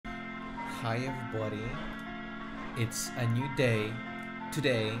Hi everybody, it's a new day.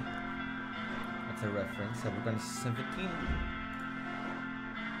 Today, that's a reference. We're going to 17.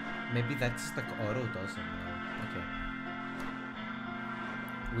 Maybe that's like auto doesn't know. Okay.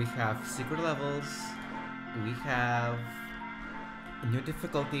 We have secret levels. We have a new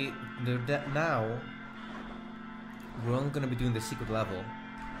difficulty. Now, we're only going to be doing the secret level.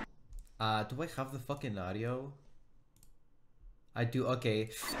 Do I have the fucking audio? I do, okay.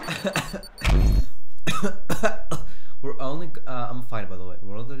 We're only, I'm fine by the way.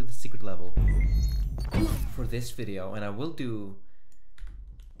 We're only going to do the secret level for this video, and I will do,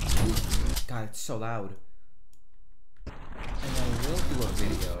 God, it's so loud. And I will do a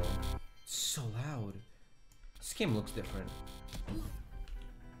video. It's so loud. This game looks different.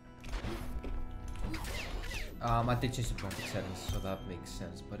 I did change the graphic settings, so that makes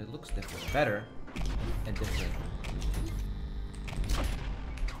sense, but it looks different. Better and different.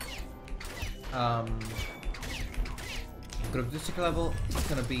 I'm gonna do the secret level. It's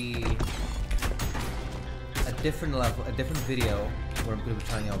gonna be a different level, a different video where I'm gonna be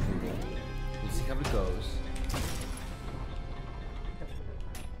trying out Google. We'll see how it goes.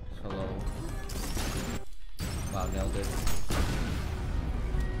 Hello. Wow, nailed it.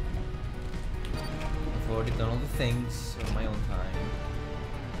 I've already done all the things on my own time.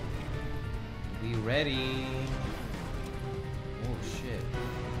 Be ready. Oh shit.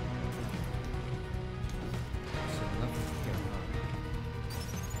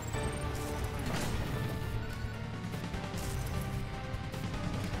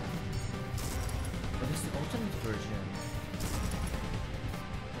 Version.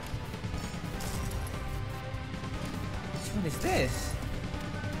 Which one is this?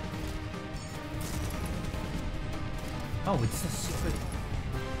 Oh, it's a secret.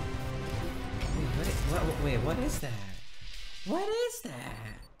 Wait, what is that? What is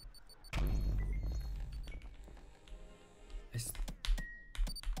that?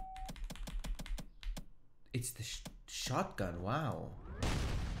 It's the shotgun. Wow.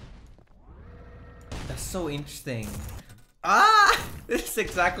 That's so interesting. Ah! This is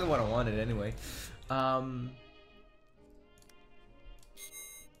exactly what I wanted anyway. I'm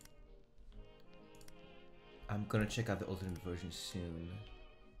gonna check out the alternate version soon.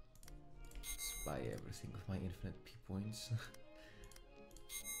 Let's buy everything with my infinite P points.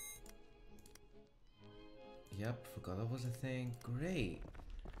 Yep, forgot that was a thing. Great.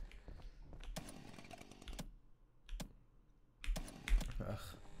 Ugh.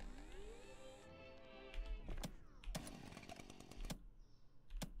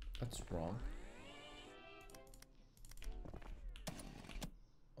 That's wrong.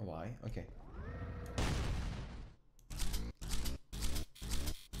 Why? Okay.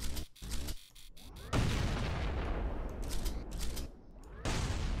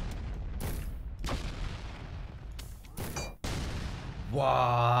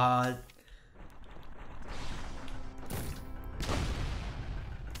 What?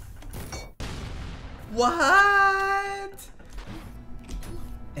 What?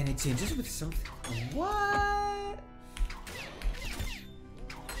 And it changes with something. What?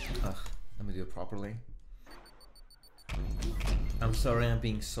 Ugh, let me do it properly. I'm sorry I'm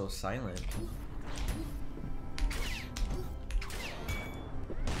being so silent.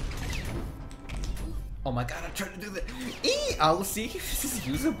 Oh my god, I'm trying to do the I'll see if this is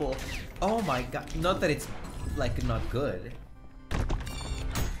usable. Oh my god, not that it's like not good.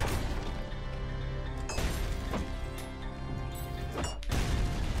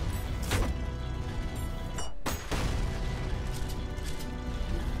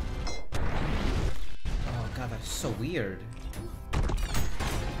 So weird.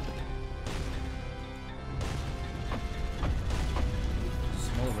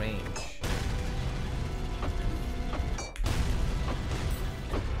 Small range.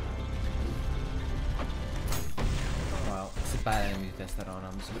 Wow, it's a bad enemy to test that on.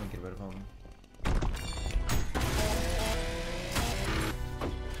 I'm just gonna get rid of him.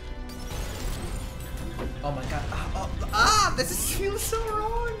 Oh my god. This feels so wrong.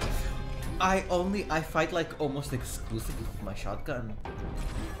 I fight like almost exclusively with my shotgun.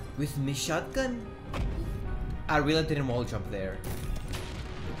 With my shotgun? I really didn't wall jump there.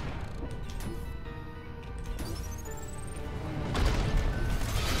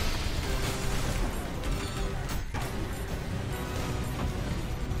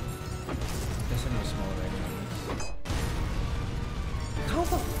 There's some smaller enemies. How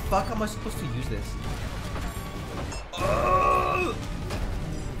the fuck am I supposed to use this?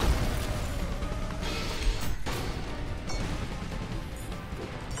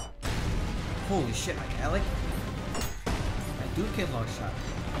 Holy shit, I do kill long shot.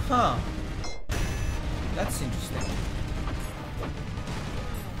 Huh. That's interesting.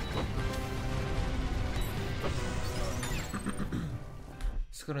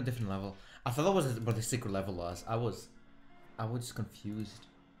 Let's go to a different level. I thought that was what the secret level was. I was confused.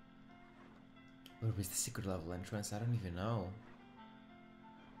 Where was the secret level entrance? I don't even know.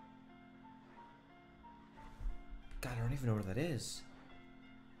 God, I don't even know where that is.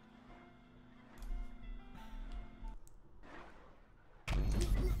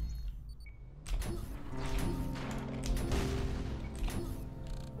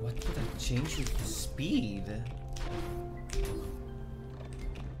 What would I change with the speed?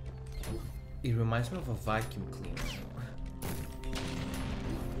 It reminds me of a vacuum cleaner.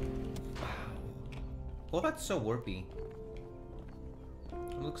 Wow. Oh, that's so warpy.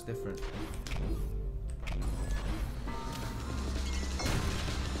 It looks different.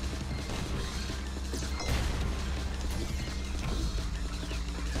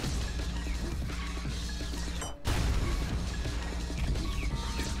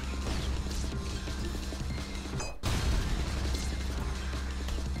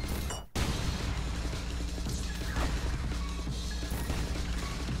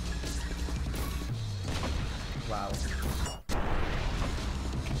 Wow.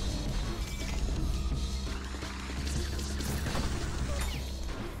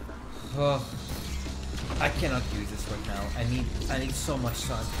 Oh, I cannot use this right now. I need so much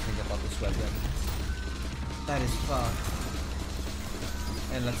time to think about this weapon. That is fucked.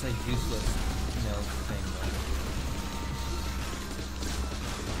 And that's a useless, thing.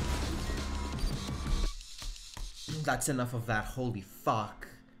 That's enough of that. Holy fuck.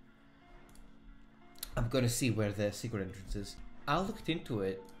 I'm gonna see where the secret entrance is. I looked into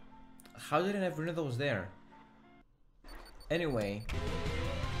it. How did I never know that was there? Anyway.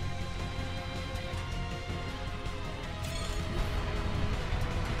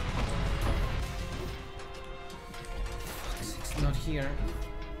 It's not here.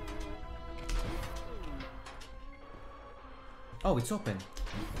 Oh, it's open.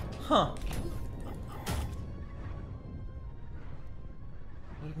 Huh.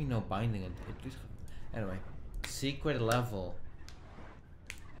 What do you mean no binding it? Anyway, secret level.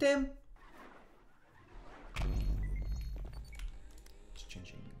 Damn. It's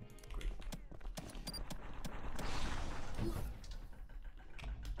changing. Great.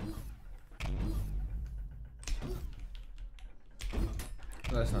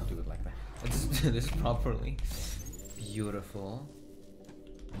 Let's not do it like that. Let's do this properly. Beautiful.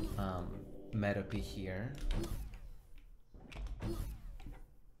 Metape here.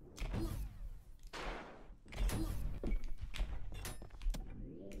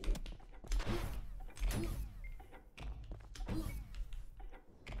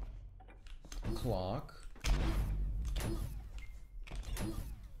 Clock.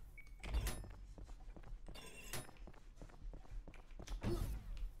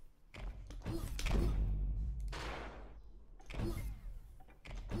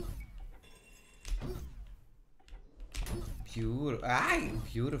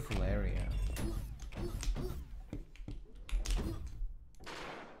 Beautiful area.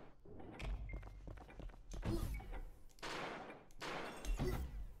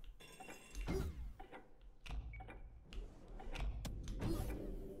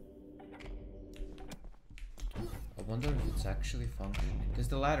 I wonder if it's actually functioning. Does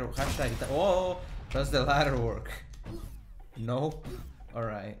the ladder hashtag? Oh, does the ladder work? Nope. All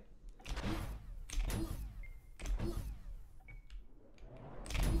right.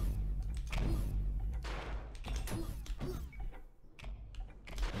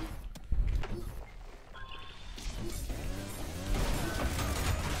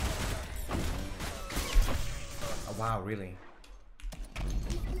 Oh, wow, really?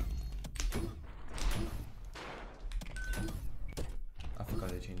 I forgot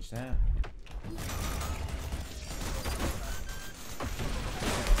to change that.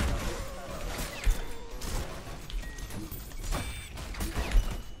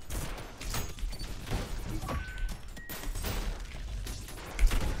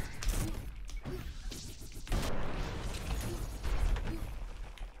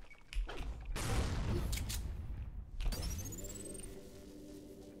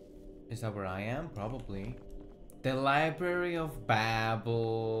 Is that where I am? Probably. The Library of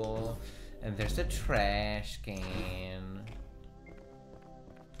Babel. And there's the trash can.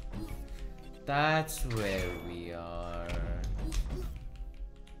 That's where we are.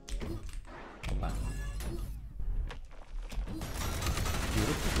 Opa.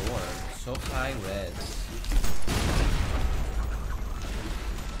 Beautiful door. So high res.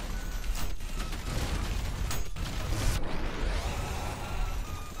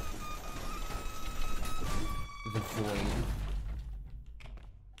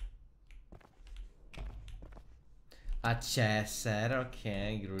 A chess set,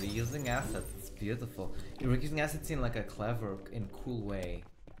 okay. You're reusing assets. It's beautiful. You're reusing assets in like a clever and cool way.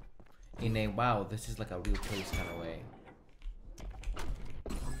 In a wow, this is like a real place kind of way.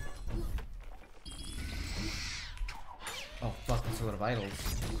 Oh fuck, that's a lot of idols.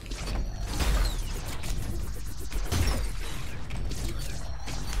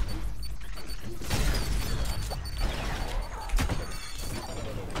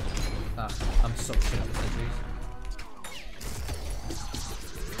 Ah, I'm so shit at this injuries.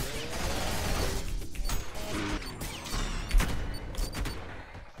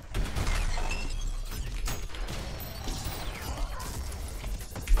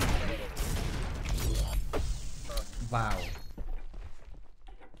 Wow.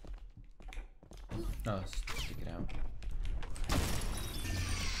 No, let's take it out.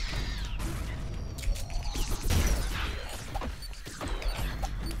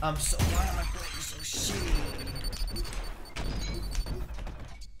 Why am I playing so shitty?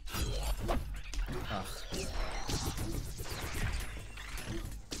 Ugh.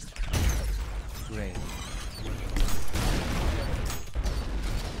 Great.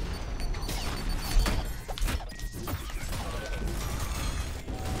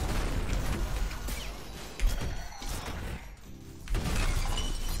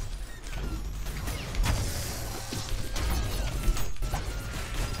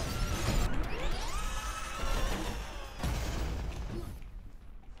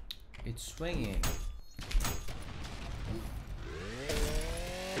 It's swinging.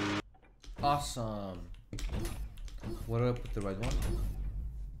 Awesome. What do I put the red one?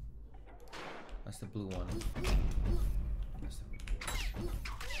 That's the blue one. That's the blue one.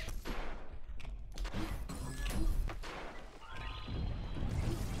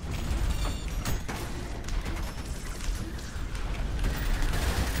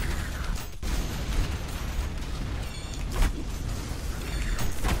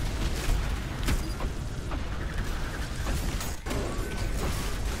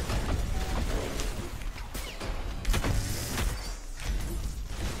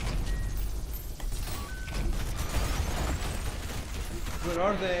 Where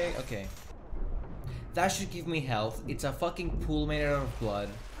are they? Okay. That should give me health. It's a fucking pool made out of blood.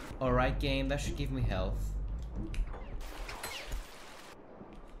 Alright, game, that should give me health.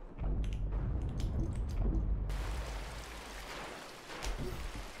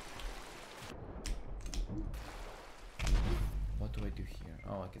 What do I do here?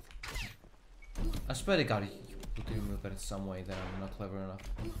 Oh, I get... I swear to God, you can remove it in some way that I'm not clever enough.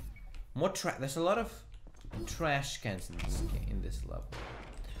 More trash. There's a lot of trash cans in this level.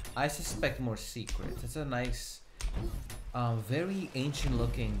 I suspect more secrets. It's a nice, very ancient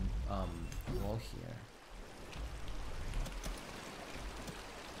looking wall here.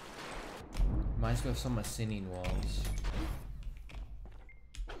 Reminds me of some Assyrian walls.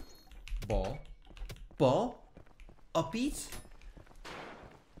 Ball. Ball? Upbeat?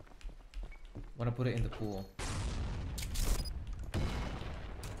 Wanna put it in the pool.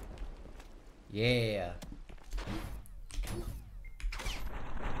 Yeah.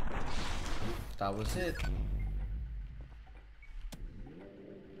 That was it.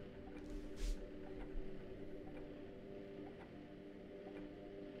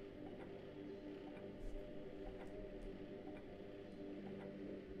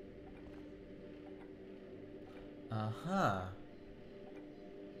 Uh-huh.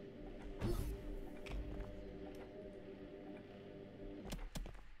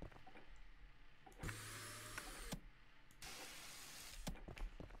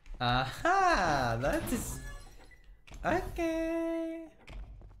 Aha! That is... Okay.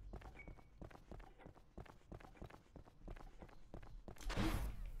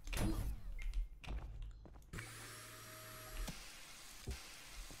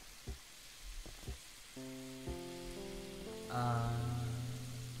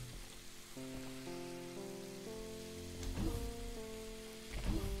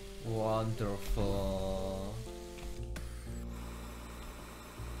 Wonderful.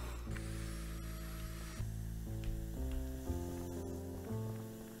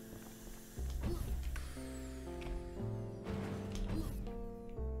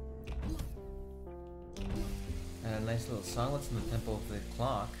 And a nice little song. What's in the Temple of the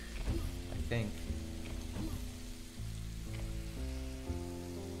Clock? I think.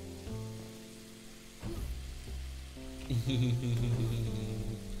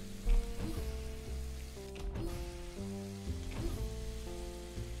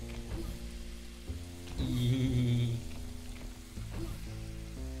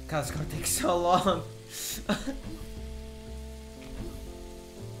 God, it's gonna take so long.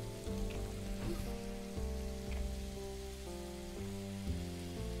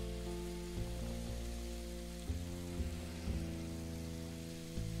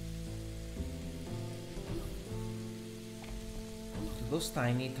 those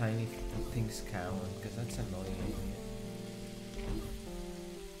tiny things count, because that's annoying.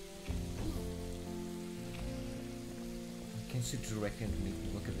 I can shoot directly underneath me.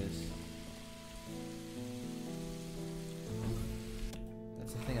 Look at this.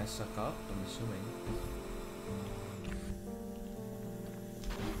 That's the thing I suck up, I'm assuming.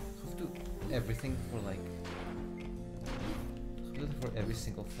 I have to do everything for like... I have to do it for every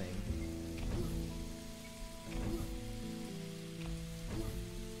single thing.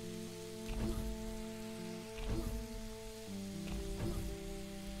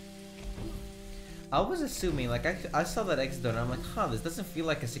 I was assuming, like, I saw that exit door and I'm like, huh, this doesn't feel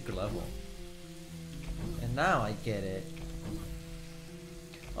like a secret level. And now I get it.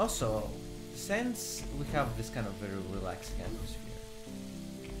 Also, since we have this kind of very relaxing atmosphere,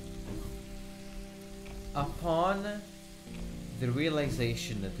 upon the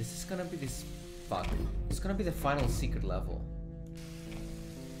realization that this is gonna be it's gonna be the final secret level.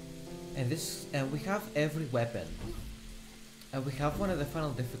 And we have every weapon. And we have one of the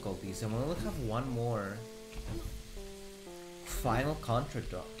final difficulties, and we only have one more final content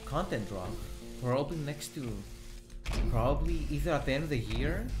drop. Probably next to... Probably either at the end of the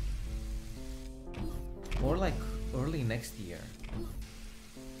year, or like early next year.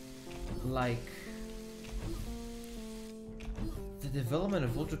 Like... The development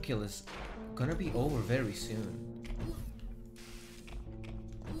of Ultra Kill is gonna be over very soon.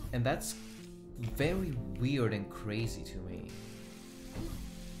 And that's very weird and crazy to me.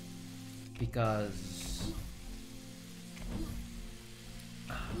 Because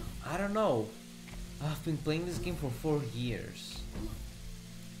I don't know, I've been playing this game for 4 years.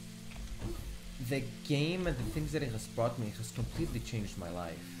 The game and the things that it has brought me has completely changed my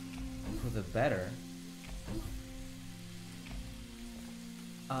life for the better.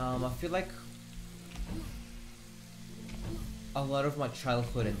 I feel like a lot of my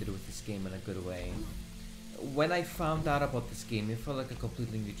childhood ended with this game in a good way. When I found out about this game, it felt like a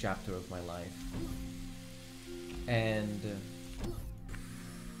completely new chapter of my life. And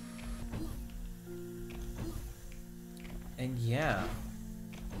yeah.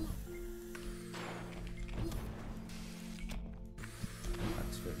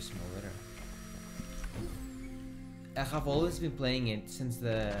 That's very small letter. I have always been playing it since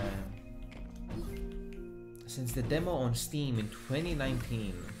the demo on Steam in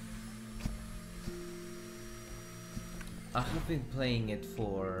 2019. I have been playing it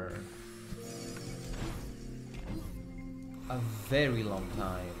for a very long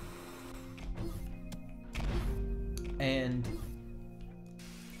time. And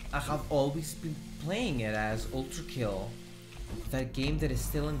I have always been playing it as Ultra Kill, that game that is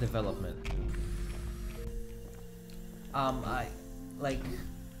still in development. I like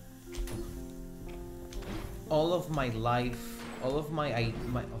all of my life, all of my oh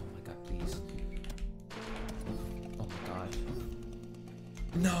my god, please. Oh my god.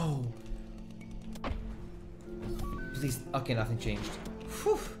 No! Please, okay, nothing changed.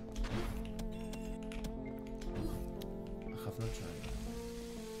 Whew. I have no choice.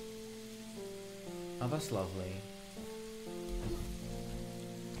 Oh, that's lovely.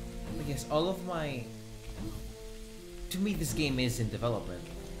 But yes, all of my... To me, this game is in development.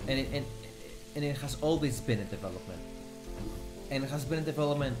 And it has always been in development. And it has been in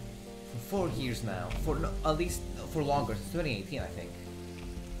development for 4 years now. For no, at least for longer, since 2018, I think.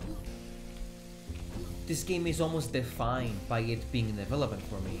 This game is almost defined by it being in development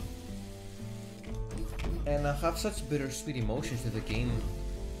for me. And I have such bittersweet emotions to the game.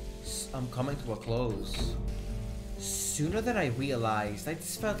 I'm coming to a close. Sooner than I realized, I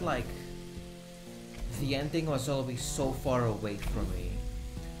just felt like the ending was always so far away from me.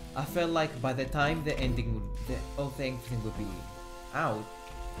 I felt like by the time the ending would, everything would be out,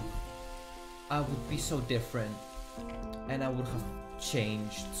 I would be so different, and I would have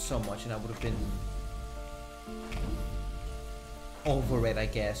changed so much, and I would have been over it, I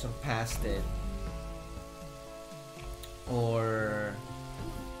guess, or past it, or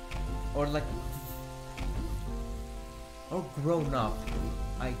like, or grown up,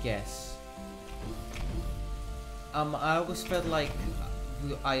 I guess. I always felt like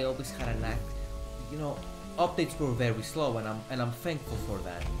I always had an act, you know, updates were very slow, and I'm thankful for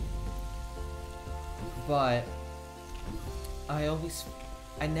that. But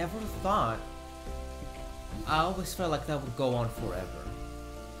I never thought, I always felt like that would go on forever.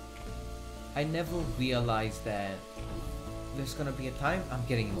 I never realized that there's gonna be a time, I'm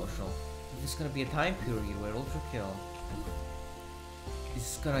getting emotional, there's gonna be a time period where Ultra Kill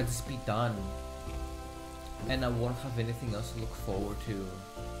is gonna just be done. And I won't have anything else to look forward to.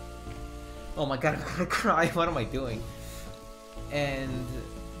 Oh my god, I'm gonna cry, what am I doing? And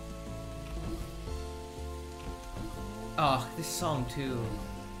oh, this song too.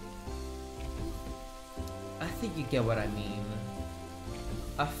 I think you get what I mean.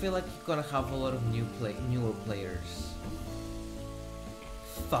 I feel like you're gonna have a lot of newer players.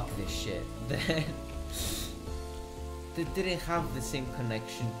 Fuck this shit. They didn't have the same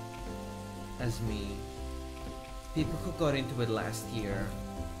connection as me. People who got into it last year.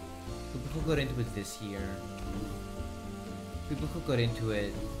 People who got into it this year. People who got into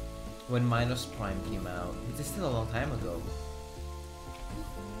it when Minus Prime came out. It's still a long time ago.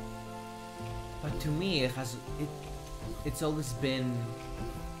 But to me, it's always been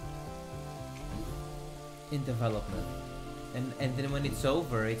in development. And then when it's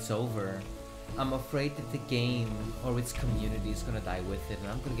over, it's over. I'm afraid that the game or its community is gonna die with it, and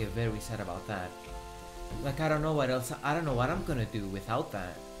I'm gonna get very sad about that. Like, I don't know what else, I don't know what I'm gonna do without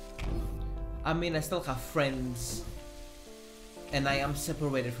that. I mean, I still have friends, and I am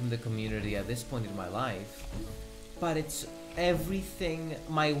separated from the community at this point in my life. But it's everything,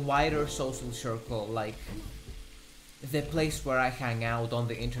 my wider social circle, like the place where I hang out on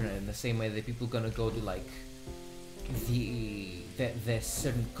the internet, in the same way that people gonna go to like the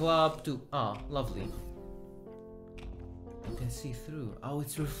certain club to, oh, lovely. You can see through. Oh,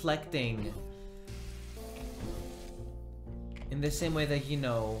 it's reflecting. In the same way that, you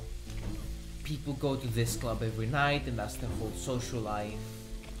know, people go to this club every night and that's their whole social life.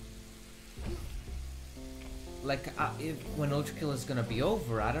 Like, when Ultrakill is gonna be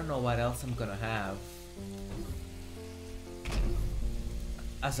over, I don't know what else I'm gonna have.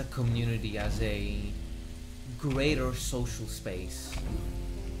 As a community, as a greater social space.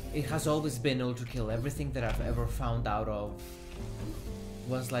 It has always been Ultrakill. Everything that I've ever found out of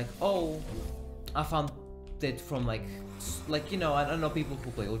was like, oh, I found it from like, you know, I don't know people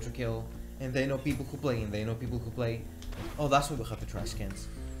who play Ultrakill, and they know people who play, and they know people who play. Oh, that's why we have the trash cans.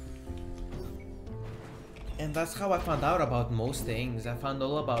 And that's how I found out about most things. I found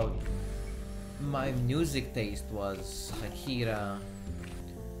all about my music taste was Akira.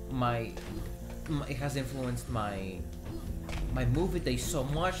 It has influenced my movie taste so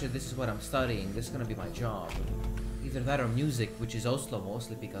much that this is what I'm studying. This is gonna be my job. Either that or music, which is also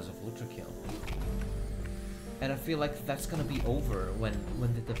mostly because of Ultrakill. And I feel like that's gonna be over when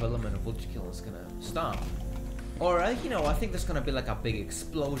the development of Ultrakill is gonna stop. Or, you know, I think there's gonna be like a big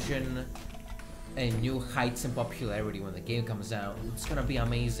explosion and new heights in popularity when the game comes out. It's gonna be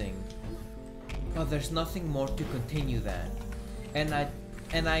amazing. But there's nothing more to continue that. And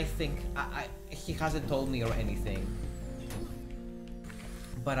I think, he hasn't told me or anything.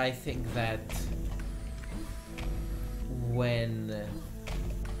 But I think that when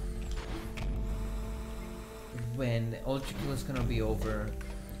Ultrakill is gonna be over,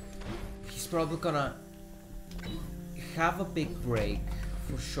 he's probably gonna have a big break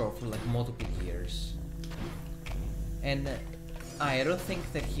for sure for like multiple years. And I don't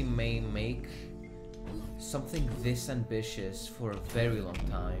think that he may make something this ambitious for a very long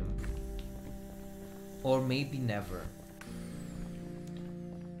time. Or maybe never.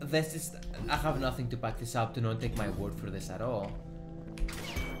 This is, I have nothing to back this up, do not take my word for this at all.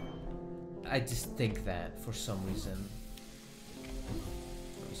 I just think that for some reason.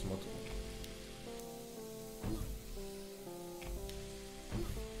 There's multiple.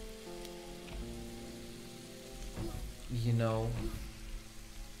 You know,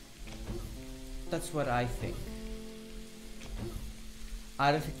 that's what I think.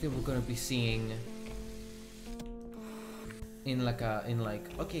 I don't think that we're gonna be seeing in like,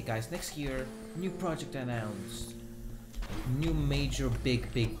 okay guys, next year, new project announced, new major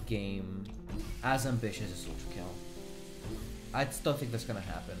big game, as ambitious as Ultrakill. I just don't think that's gonna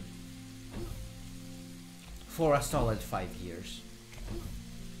happen. For a solid 5 years.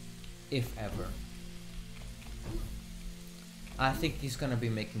 If ever. I think he's gonna be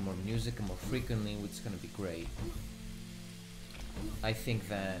making more music and more frequently, which is gonna be great. I think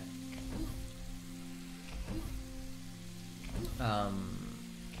that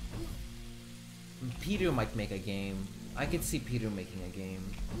Peter might make a game. I could see Peter making a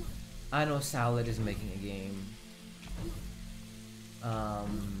game. I know Salad is making a game.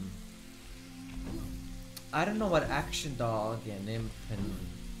 I don't know what Action Dog and Imp and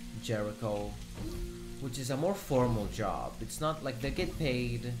Jericho, which is a more formal job. It's not like they get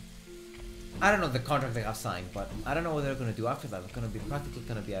paid. I don't know the contract they have signed, but I don't know what they're gonna do after that. They're gonna be practically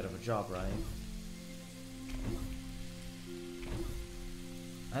gonna be out of a job, right?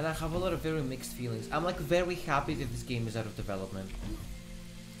 And I have a lot of very mixed feelings. I'm like very happy that this game is out of development.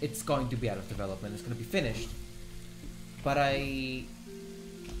 It's going to be out of development. It's gonna be finished. But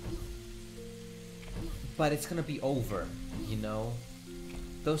it's gonna be over, you know?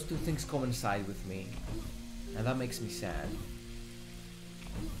 Those two things coincide with me, and that makes me sad.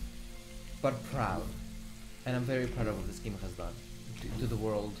 But proud. And I'm very proud of what this game has done. To the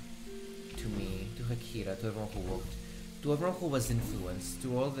world, to me, to Akira, to everyone who worked, to everyone who was influenced,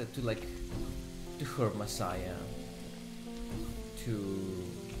 to all the, to Herb Messiah, to...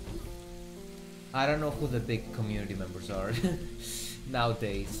 I don't know who the big community members are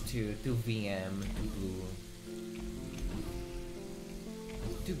nowadays, to VM, to Blue,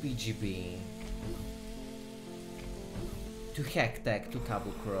 to BGB, to Hectech, to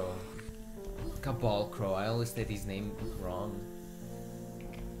Cabal Crow, Cabal Crow, I always say his name wrong.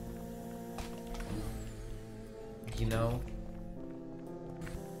 You know?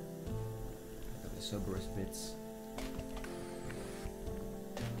 The soberest bits.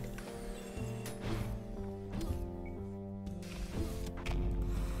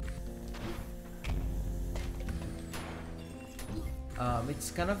 It's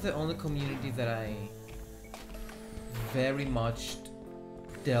kind of the only community that I very much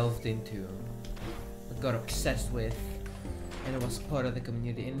delved into, got obsessed with, and it was part of the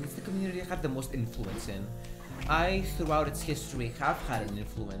community, and it's the community I had the most influence in. I, throughout its history, have had an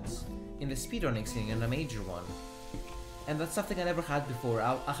influence in the speedrunning scene, and a major one. And that's something I never had before.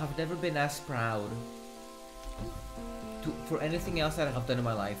 I have never been as proud for anything else that I have done in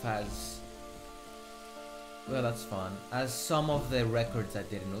my life as... Well, that's fun. As some of the records I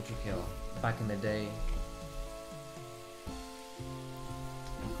did in Ultrakill back in the day.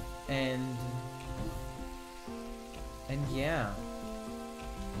 And yeah.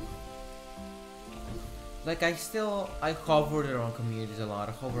 Like, I hovered around communities a lot.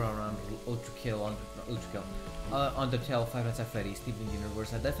 I hover around Ultrakill, Undertale, Five Nights at Freddy's, Steven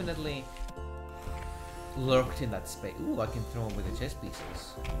Universe. I definitely lurked in that space. Ooh, I can throw them with the chess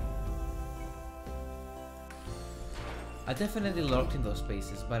pieces. I definitely lurked in those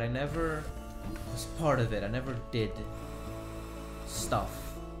spaces, but I never was part of it. I never did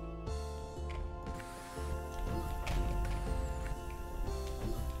stuff.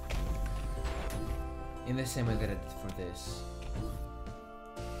 In the same way that I did for this.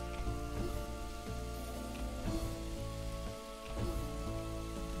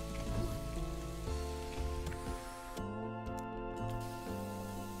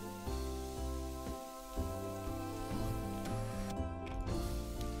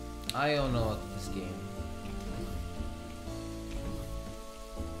 I own a lot of this game.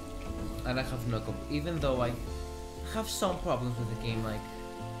 And I have no even though I have some problems with the game, like,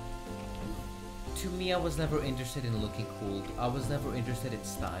 to me I was never interested in looking cool. I was never interested in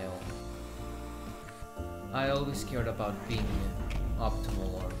style. I always cared about being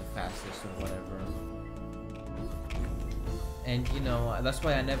optimal or the fastest or whatever. And you know, that's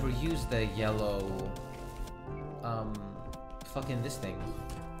why I never used the yellow fucking this thing.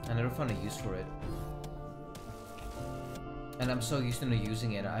 I never found a use for it. And I'm so used to not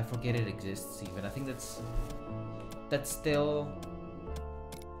using it, I forget it exists even. I think that's still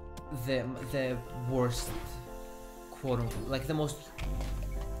the worst, quote unquote, like the most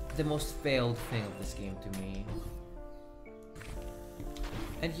failed thing of this game to me.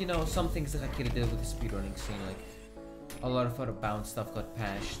 And you know, some things that Akira did with the speedrunning scene, like a lot of out of bounds stuff got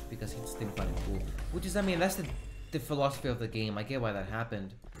patched because he just didn't find it cool. Which is, I mean, that's the philosophy of the game. I get why that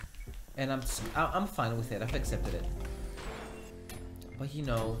happened, and I'm fine with it. I've accepted it. But you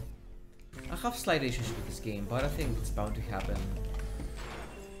know, I have slight issues with this game, but I think it's bound to happen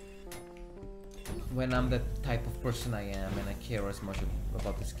when I'm the type of person I am and I care as much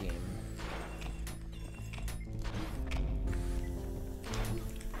about this game.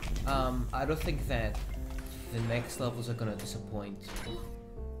 I don't think that the next levels are gonna disappoint.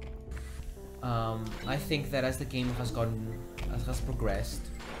 I think that as the game has progressed,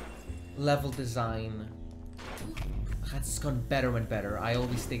 level design has gone better and better. I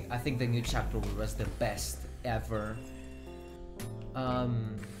think the new chapter was the best ever.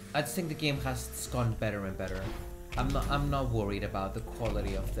 I just think the game has gone better and better. I'm not worried about the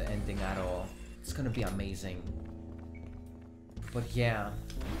quality of the ending at all. It's gonna be amazing. But yeah.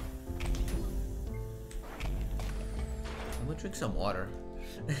 I'm gonna drink some water.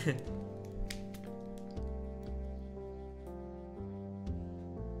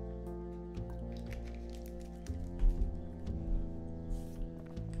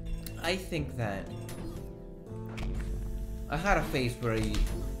 I think that I had a phase where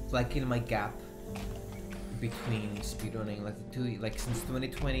like in my gap between speedrunning, like the two, like since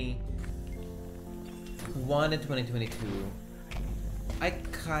 2021 and 2022, I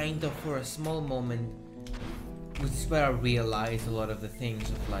kind of, for a small moment, which is where I realized a lot of the things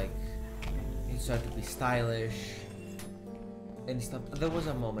of like, it started to be stylish, and stuff. There was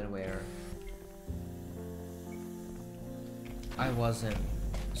a moment where I wasn't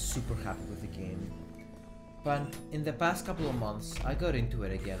super happy with the game, but in the past couple of months I got into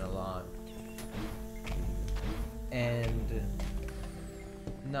it again a lot, and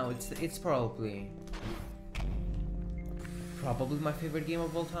now it's probably my favorite game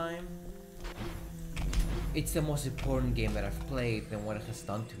of all time. It's the most important game that I've played and what it has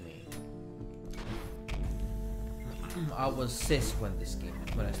done to me. I was cis when I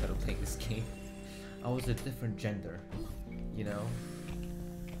started playing this game. I was a different gender, you know?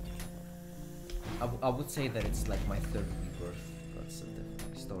 I would say that it's like my third rebirth. That's a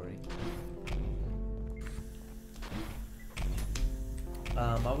different story.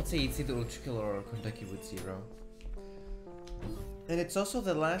 I would say it's either Ultrakill or Kentucky Route Zero. And it's also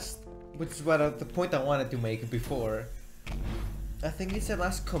the last, which is what the point I wanted to make before. I think it's the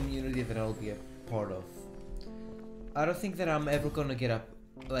last community that I'll be a part of. I don't think that I'm ever gonna get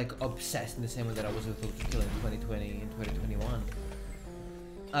obsessed in the same way that I was with Ultrakill in 2020 and 2021.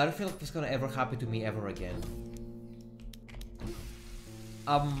 I don't feel like it's gonna ever happen to me ever again.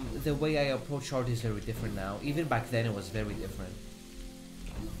 The way I approach art is very different now. Even back then it was very different.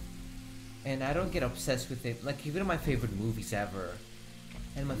 And I don't get obsessed with it. Like, even my favorite movies ever,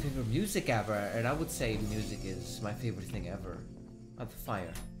 and my favorite music ever, and I would say music is my favorite thing ever. The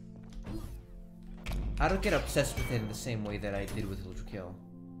fire. I don't get obsessed with it in the same way that I did with Ultrakill.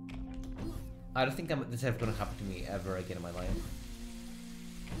 I don't think that's ever gonna happen to me ever again in my life.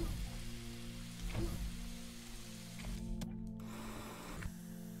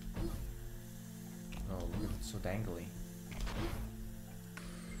 Oh, it's so dangly.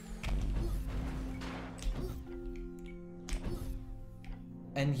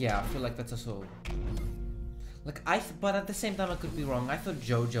 And yeah, I feel like that's also... Like, but at the same time I could be wrong. I thought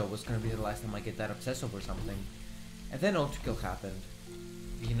JoJo was gonna be the last time I get that obsessed over something. And then Ultrakill happened.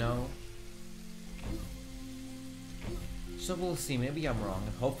 You know? So we'll see, maybe I'm wrong,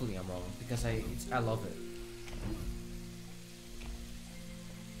 and hopefully I'm wrong, because I love it.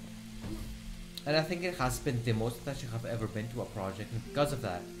 And I think it has been the most attached I have ever been to a project, and because of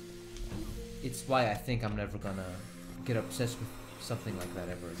that, it's why I think I'm never gonna get obsessed with something like that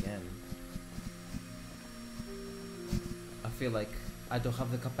ever again. I feel like I don't have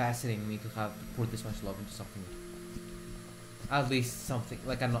the capacity in me to pour this much love into something. At least something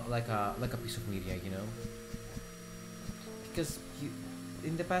like a piece of media, you know. Because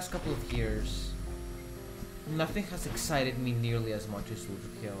in the past couple of years, nothing has excited me nearly as much as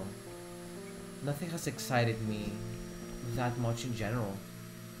Ultrakill. Nothing has excited me that much in general.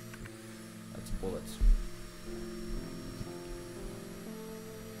 That's bullets.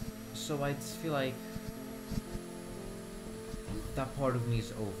 So I just feel like that part of me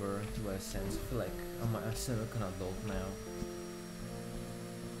is over to a sense. I feel like I'm a cynical adult now.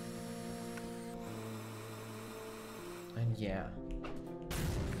 And yeah,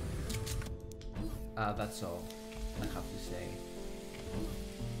 that's all I have to say.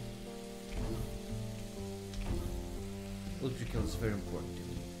 Ultrakill is very important to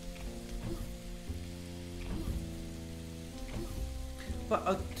me.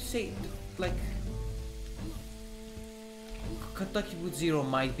 But to say, like, Kentucky Route Zero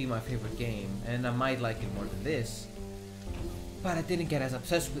might be my favorite game, and I might like it more than this, but I didn't get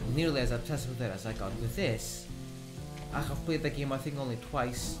nearly as obsessed with it as I got with this. I have played the game I think only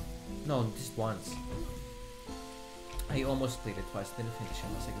twice. No, just once. I almost played it twice, didn't finish it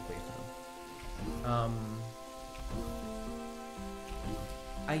on the second playthrough.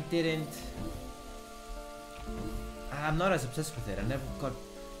 I'm not as obsessed with it. I never got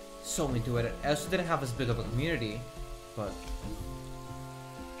so into it. I also didn't have as big of a community, but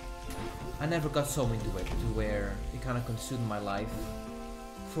I never got so into it to where it kind of consumed my life.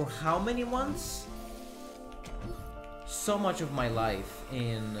 For how many months? So much of my life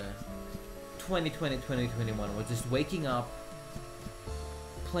in 2020, 2021 was just waking up,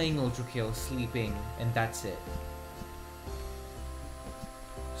 playing Ultrakill, sleeping, and that's it.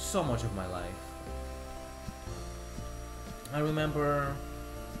 So much of my life. I remember,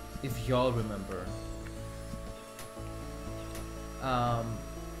 if y'all remember,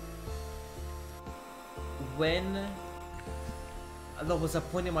 when there was a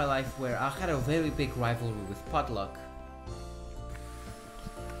point in my life where I had a very big rivalry with Potluck,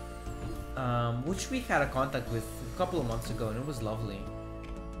 which we had a contact with a couple of months ago, and it was lovely.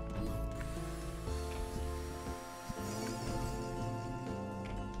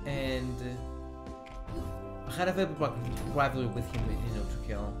 And I had a very big rivalry with him in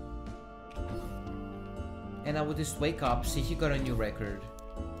Ultrakill. And I would just wake up, see he got a new record,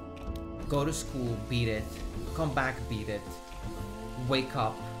 go to school, beat it, come back, beat it, wake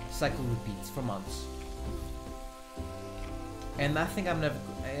up, cycle repeats for months. And I think I'm never.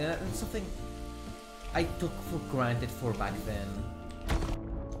 It's something I took for granted for back then.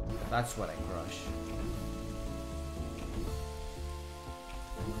 That's what I crush.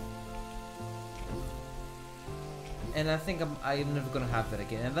 And I think I'm never gonna have that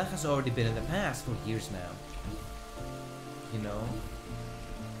again. And that has already been in the past for years now. You know?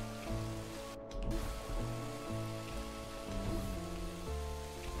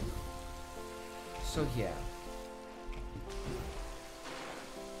 So yeah.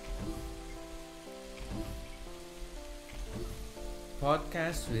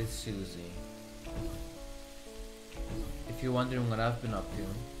 Podcast with Susie. If you're wondering what I've been up to,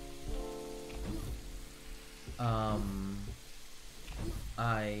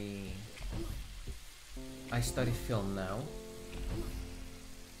 I study film now.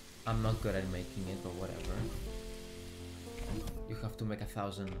 I'm not good at making it, but whatever. You have to make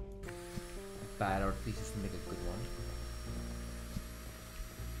 1,000 bad art pieces to make a good one.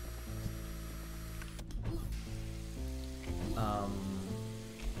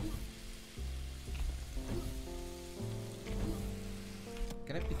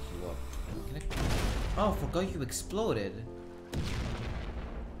 Can I pick you up? Can I? Oh, forgot you exploded.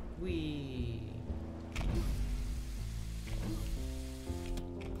 Wee.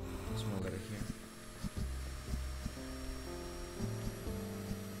 There's more letter here.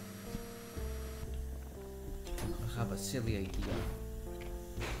 I have a silly idea.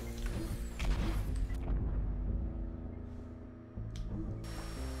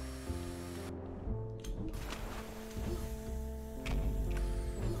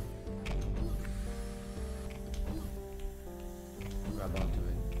 Grab onto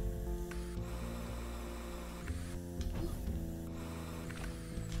it.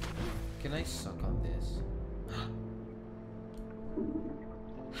 Can I suck on this?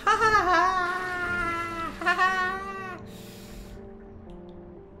 Ha ha ha!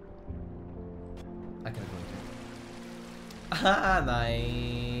 I can go into it. Ah,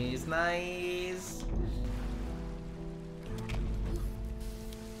 nice, nice.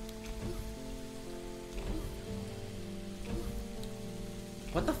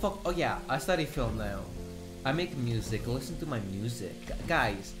 What the fuck? Oh yeah, I study film now. I make music. Listen to my music,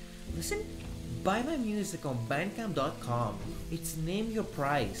 guys. Listen, buy my music on Bandcamp.com. It's name your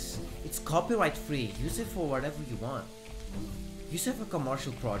price. It's copyright free. Use it for whatever you want. Use it for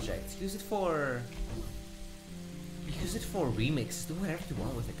commercial projects. Use it for remixes. Do whatever you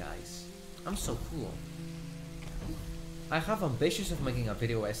want with it, guys. I'm so cool. I have ambitions of making a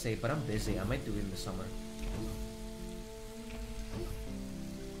video essay, but I'm busy. I might do it in the summer.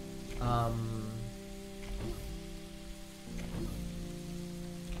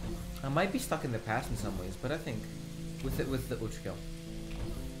 I might be stuck in the past in some ways, but I think with the Ultra.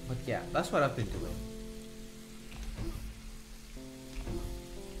 But yeah, that's what I've been doing.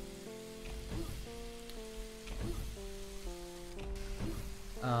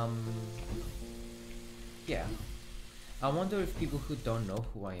 Yeah. I wonder if people who don't know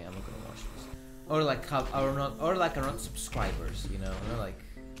who I am are gonna watch this, or like are not subscribers, you know, or like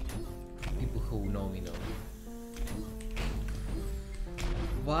people who know me know me.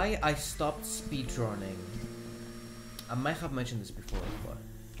 Why I stopped speedrunning. I might have mentioned this before, but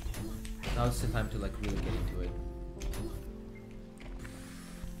now it's the time to like really get into it.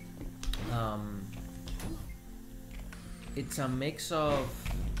 It's a mix of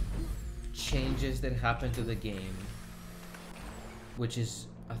changes that happen to the game, which is,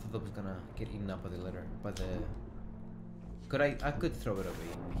 I thought that was gonna get eaten up by the litter, by the. I could throw it away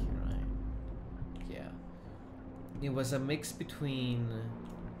here, right? Yeah. It was a mix between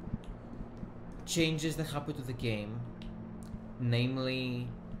changes that happen to the game, namely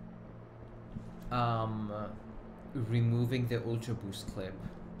removing the Ultra Boost clip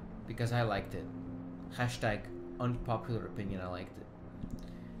because I liked it. Hashtag unpopular opinion, I liked it.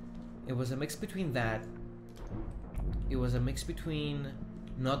 It was a mix between that. It was a mix between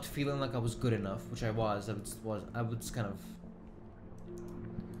not feeling like I was good enough, which I was. I was kind of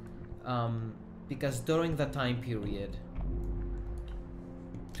because during that time period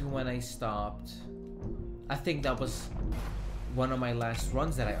to when I stopped, I think that was one of my last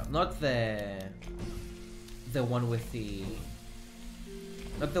runs that I not the one with the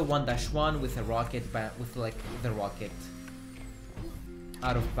not the 1-1 with the rocket with like the rocket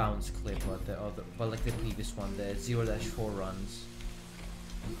out of bounds clip, but the other, but like the previous one, the 0-4 runs.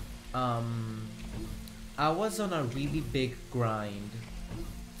 I was on a really big grind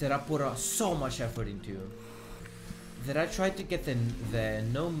that I put so much effort into, that I tried to get the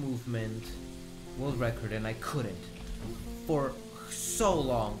no movement world record and I couldn't for so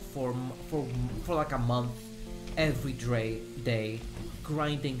long for like a month, every day,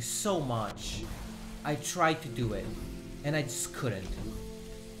 grinding so much. I tried to do it, and I just couldn't.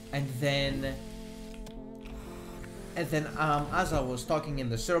 And then, as I was talking in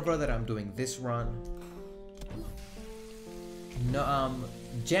the server that I'm doing this run,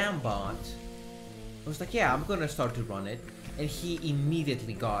 Jambot was like, yeah, I'm gonna start to run it, and he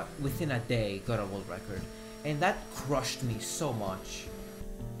immediately within a day, got a world record, and that crushed me so much.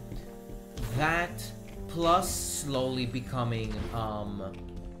 That, plus slowly becoming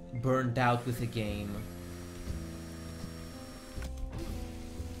burned out with the game,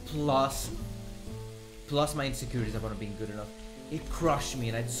 plus my insecurities about not being good enough, it crushed me,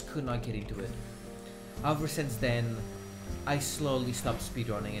 and I just could not get into it. Ever since then, I slowly stopped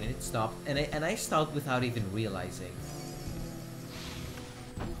speedrunning, and it stopped, and I stopped without even realizing.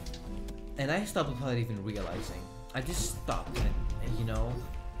 I just stopped, and you know,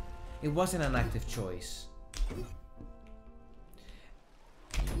 it wasn't an active choice.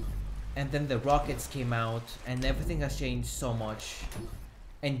 And then the rockets came out, and everything has changed so much.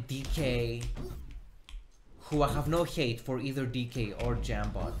 And DK, who I have no hate for either DK or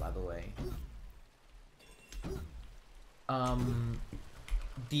Jambot, by the way.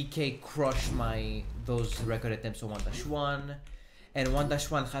 DK crushed those record attempts on 1-1, and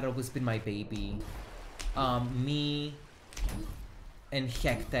 1-1 had always been my baby. Me and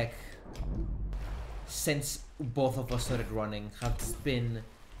Hectech, since both of us started running, have been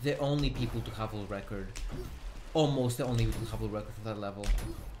the only people to have a record. Almost the only people to have a record for that level.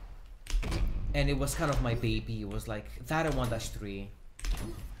 And it was kind of my baby. It was like that and 1-3.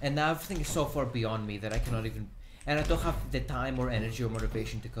 And now everything is so far beyond me that I cannot even... And I don't have the time or energy or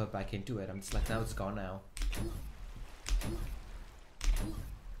motivation to go back into it. I'm just like, now it's gone now.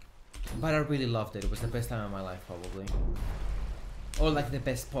 But I really loved it. It was the best time of my life, probably. Or like the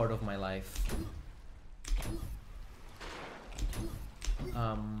best part of my life.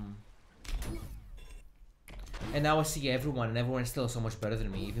 And now I see everyone, and everyone's still so much better than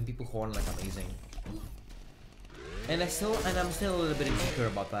me. Even people who aren't like amazing. And I'm still a little bit insecure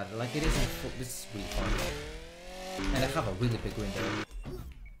about that. Like it isn't. This is really fun. And I have a really big win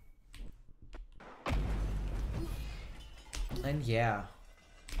there. And yeah,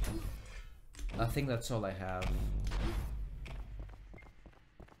 I think that's all I have.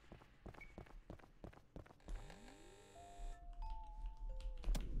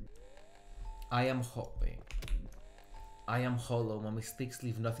 I am hollow. My mistakes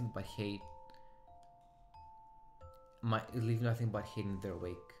leave nothing but hate. Leave nothing but hate in their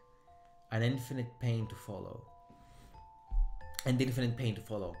wake. An infinite pain to follow. And infinite pain to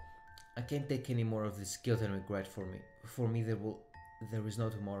follow. I can't take any more of this guilt and regret for me. For me, there is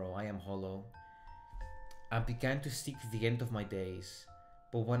no tomorrow. I am hollow. I began to seek the end of my days,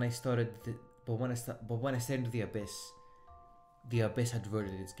 but when I stared into the abyss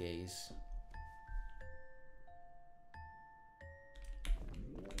averted its gaze.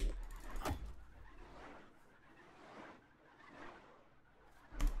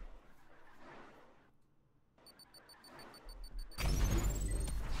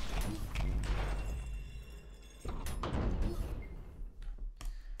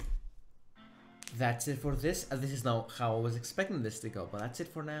 That's it for this. This is not how I was expecting this to go, but that's it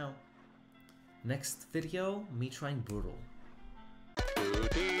for now. Next video, me trying Brutal. Two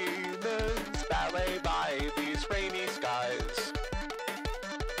demons ballet by these rainy skies.